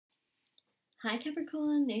Hi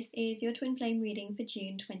Capricorn, this is your twin flame reading for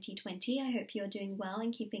June 2020. I hope you're doing well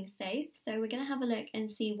and keeping safe. So we're going to have a look and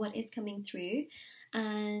see what is coming through.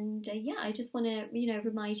 And yeah, I just want to,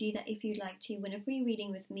 remind you that if you'd like to win a free reading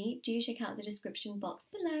with me, do check out the description box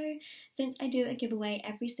below, since I do a giveaway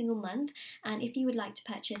every single month. And if you would like to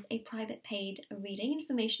purchase a private paid reading,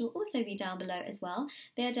 information will also be down below as well.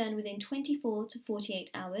 They are done within 24 to 48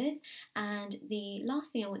 hours. And the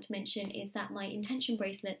last thing I want to mention is that my intention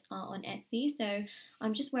bracelets are on Etsy. So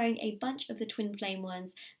I'm just wearing a bunch of the twin flame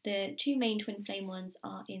ones. The two main twin flame ones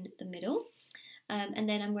are in the middle. And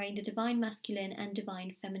then I'm wearing the Divine Masculine and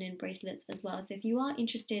Divine Feminine bracelets as well. So if you are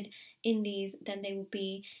interested in these, then they will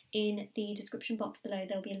be in the description box below.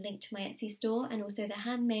 There'll be a link to my Etsy store, and also they're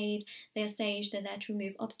handmade, they're sage, they're there to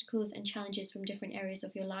remove obstacles and challenges from different areas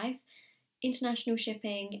of your life. International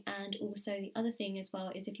shipping, and also the other thing as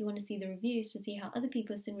well is if you want to see the reviews to see how other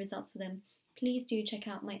people have seen results with them, please do check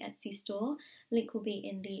out my Etsy store. Link will be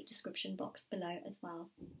in the description box below as well,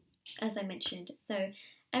 as I mentioned. So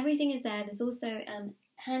everything is there. There's also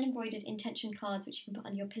hand embroidered intention cards which you can put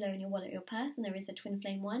on your pillow, in your wallet, your purse, and there is a twin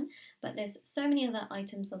flame one, but there's so many other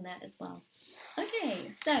items on there as well.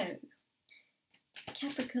 Okay, so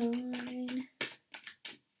Capricorn.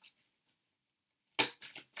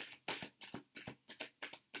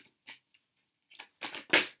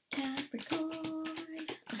 Capricorn.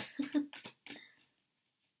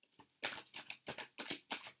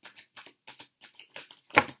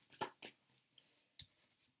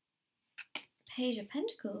 Page of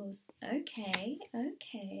Pentacles. Okay.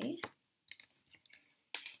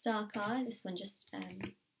 Star card. This one just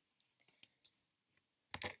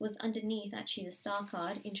was underneath actually the star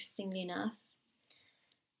card, interestingly enough.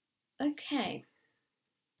 Okay.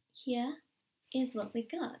 Here is what we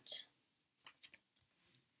got.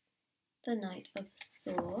 The Knight of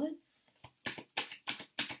Swords.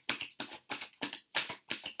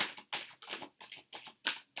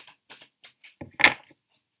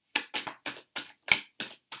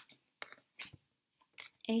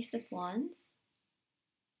 Ace of Wands.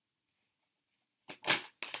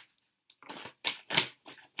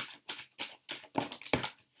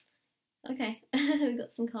 Okay, we've got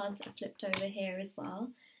some cards that are flipped over here as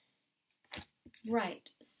well. Right,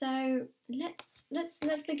 so let's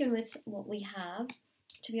begin with what we have.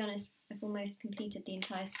 To be honest, I've almost completed the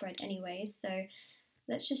entire spread anyways, so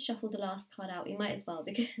let's just shuffle the last card out. We might as well,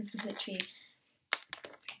 because we're literally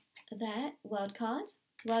there. World card.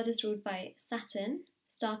 World is ruled by Saturn.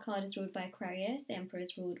 Star card is ruled by Aquarius. The Emperor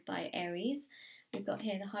is ruled by Aries. We've got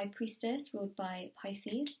here the High Priestess ruled by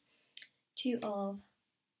Pisces. Two of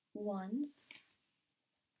Wands.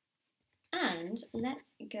 And let's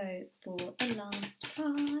go for the last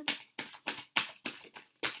card.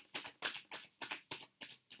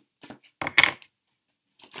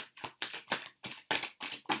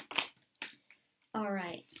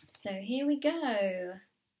 Alright, so here we go.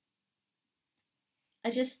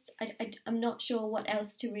 I'm not sure what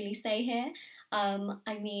else to really say here.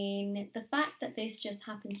 I mean, the fact that this just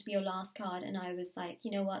happens to be your last card, and I was like, you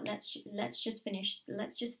know what, let's just finish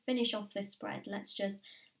off this spread. Let's just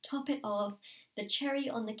top it off. The cherry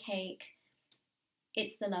on the cake.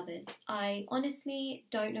 It's the Lovers. I honestly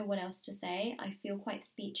don't know what else to say. I feel quite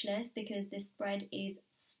speechless because this spread is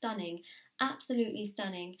stunning, absolutely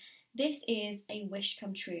stunning. This is a wish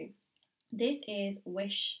come true. This is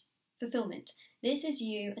wish fulfillment. This is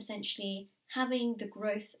you essentially having the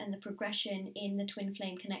growth and the progression in the twin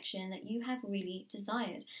flame connection that you have really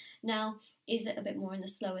desired. Now, is it a bit more on the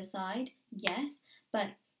slower side? Yes, but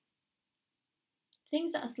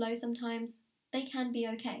things that are slow sometimes, they can be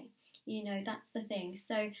okay. You know, that's the thing.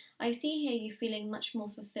 So I see here you feeling much more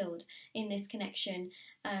fulfilled in this connection.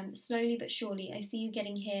 Slowly but surely, I see you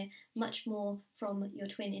getting here much more from your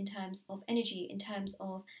twin in terms of energy, in terms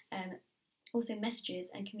of also messages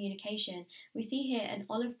and communication. We see here an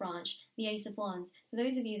olive branch, the Ace of Wands. For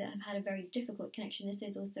those of you that have had a very difficult connection, this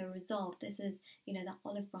is also resolved. This is, that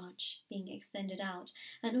olive branch being extended out.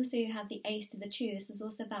 And also you have the Ace to the 2. This is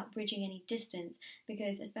also about bridging any distance,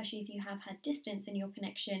 because especially if you have had distance in your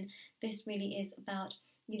connection, this really is about,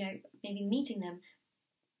 maybe meeting them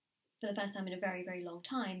for the first time in a very, very long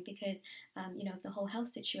time, because, of the whole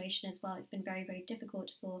health situation as well. It's been very, very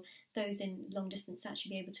difficult for those in long distance to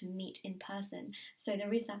actually be able to meet in person. So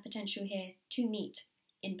there is that potential here to meet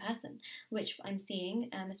in person, which I'm seeing,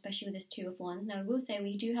 especially with this Two of Wands. Now, I will say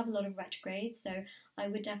we do have a lot of retrogrades, so I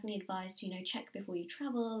would definitely advise to, check before you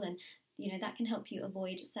travel, and, that can help you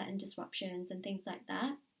avoid certain disruptions and things like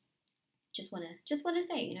that. Just want to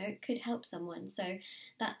say, it could help someone. So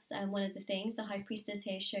that's one of the things. The High Priestess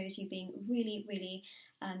here shows you being really, really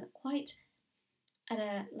quite at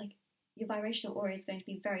a your vibrational aura is going to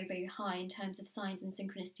be very, very high in terms of signs and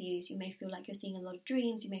synchronicities. You may feel like you're seeing a lot of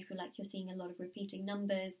dreams, you may feel like you're seeing a lot of repeating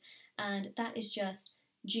numbers, and that is just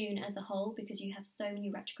June as a whole, because you have so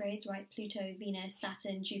many retrogrades, right? Pluto, Venus,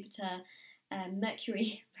 Saturn, Jupiter,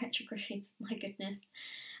 Mercury retrogrades, my goodness,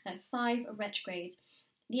 5 retrogrades.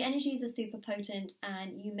 The energies are super potent,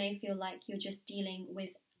 and you may feel like you're just dealing with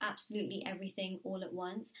absolutely everything all at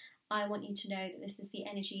once. I want you to know that this is the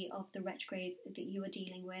energy of the retrogrades that you are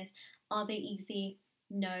dealing with. Are they easy?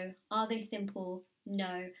 No. Are they simple?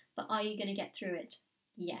 No. But are you going to get through it?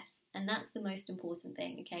 Yes. And that's the most important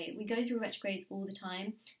thing, okay? We go through retrogrades all the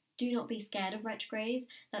time. Do not be scared of retrogrades.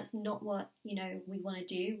 That's not what, we want to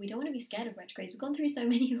do. We don't want to be scared of retrogrades. We've gone through so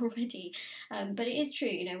many already. But it is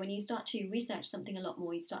true, when you start to research something a lot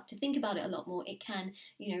more, you start to think about it a lot more, it can,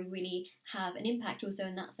 really have an impact also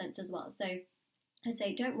in that sense as well. So I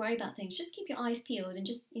say, don't worry about things. Just keep your eyes peeled and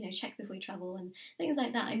just, check before you travel and things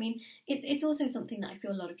like that. I mean, it's also something that I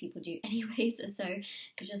feel a lot of people do anyways. So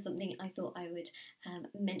it's just something I thought I would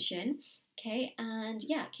mention. Okay, and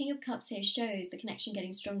yeah, King of Cups here shows the connection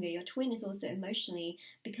getting stronger. Your twin is also emotionally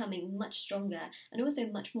becoming much stronger and also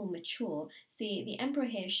much more mature. See, the Emperor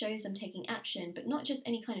here shows them taking action, but not just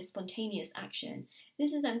any kind of spontaneous action.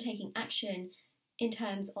 This is them taking action in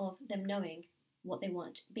terms of them knowing what they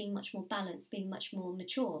want, being much more balanced, being much more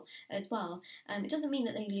mature as well. It doesn't mean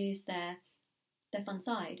that they lose their fun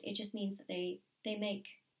side. It just means that they're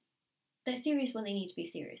serious when they need to be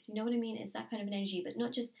serious. You know what I mean? It's that kind of an energy, but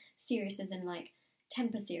not just serious as in like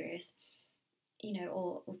temper serious,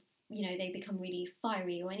 or they become really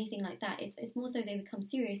fiery or anything like that. It's more so they become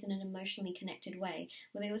serious in an emotionally connected way,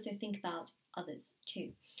 where they also think about others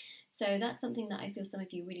too. So that's something that I feel some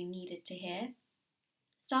of you really needed to hear.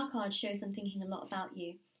 Star card shows them thinking a lot about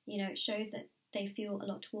you. It shows that they feel a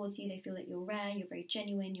lot towards you. They feel that you're rare, you're very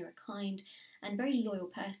genuine, you're a kind and very loyal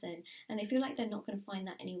person. And they feel like they're not going to find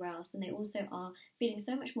that anywhere else. And they also are feeling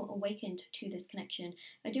so much more awakened to this connection.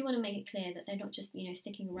 I do want to make it clear that they're not just,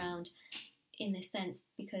 sticking around in this sense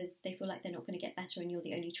because they feel like they're not going to get better and you're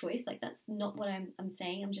the only choice. Like, that's not what I'm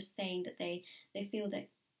saying. I'm just saying that they feel that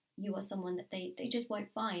you are someone that they just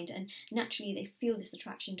won't find, and naturally they feel this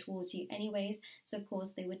attraction towards you anyways, so of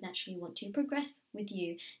course they would naturally want to progress with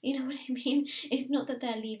you. You know what I mean? It's not that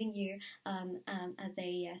they're leaving you as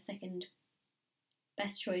a second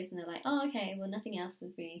best choice and they're like, oh okay, well nothing else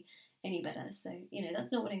would be any better. So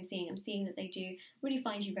that's not what I'm seeing. I'm seeing that they do really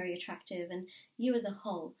find you very attractive, and you as a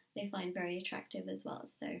whole they find very attractive as well.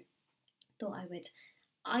 So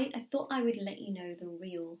I thought I would let you know the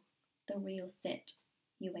real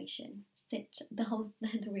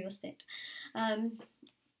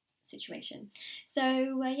situation.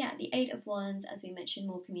 So yeah, the 8 of Wands, as we mentioned,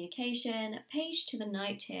 more communication. Page to the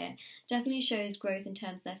Knight here definitely shows growth in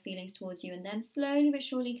terms of their feelings towards you and them slowly but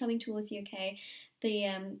surely coming towards you, okay?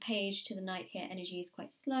 The Page to the Knight here energy is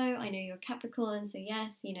quite slow. I know you're a Capricorn, so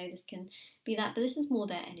yes, this can be that, but this is more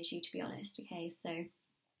their energy, to be honest, okay? So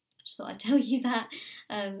just thought I'd tell you that.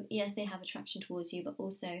 Yes, they have attraction towards you, but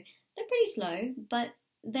also they're pretty slow, but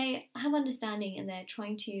they have understanding and they're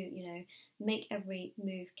trying to, make every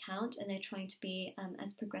move count, and they're trying to be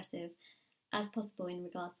as progressive as possible in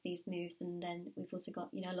regards to these moves. And then we've also got,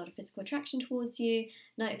 a lot of physical attraction towards you.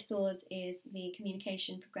 Knight of Swords is the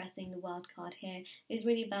communication, progressing. The World card here is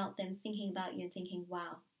really about them thinking about you and thinking,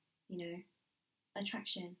 wow,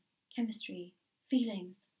 attraction, chemistry,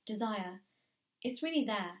 feelings, desire. It's really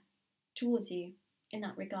there towards you in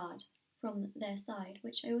that regard from their side,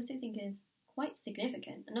 which I also think is quite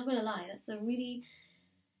significant. I'm not going to lie, that's a really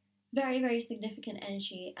very, very significant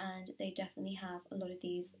energy, and they definitely have a lot of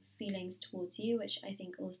these feelings towards you, which I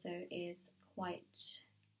think also is quite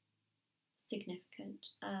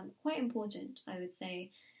significant, quite important, I would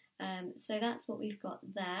say. So that's what we've got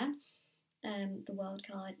there. The World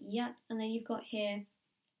card, yep. And then you've got here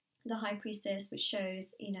the High Priestess, which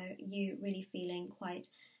shows, you really feeling quite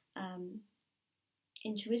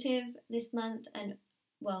intuitive this month, and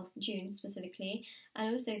June specifically, and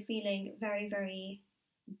also feeling very, very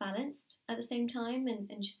balanced at the same time, and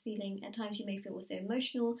just feeling, at times you may feel also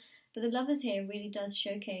emotional, but the Lovers here really does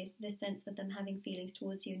showcase this sense of them having feelings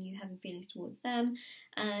towards you and you having feelings towards them,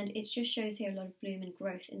 and it just shows here a lot of bloom and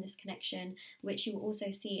growth in this connection, which you will also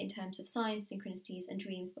see in terms of signs, synchronicities and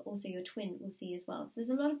dreams, but also your twin will see as well. So there's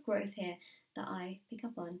a lot of growth here that I pick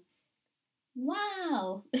up on.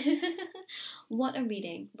 Wow! What a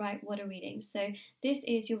reading, right? What a reading. So this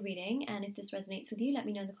is your reading, and if this resonates with you, let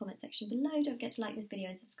me know in the comment section below. Don't forget to like this video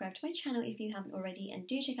and subscribe to my channel if you haven't already, and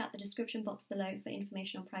do check out the description box below for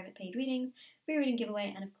information on private paid readings, free reading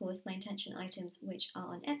giveaway, and of course my intention items, which are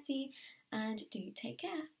on Etsy. And do take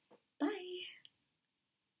care.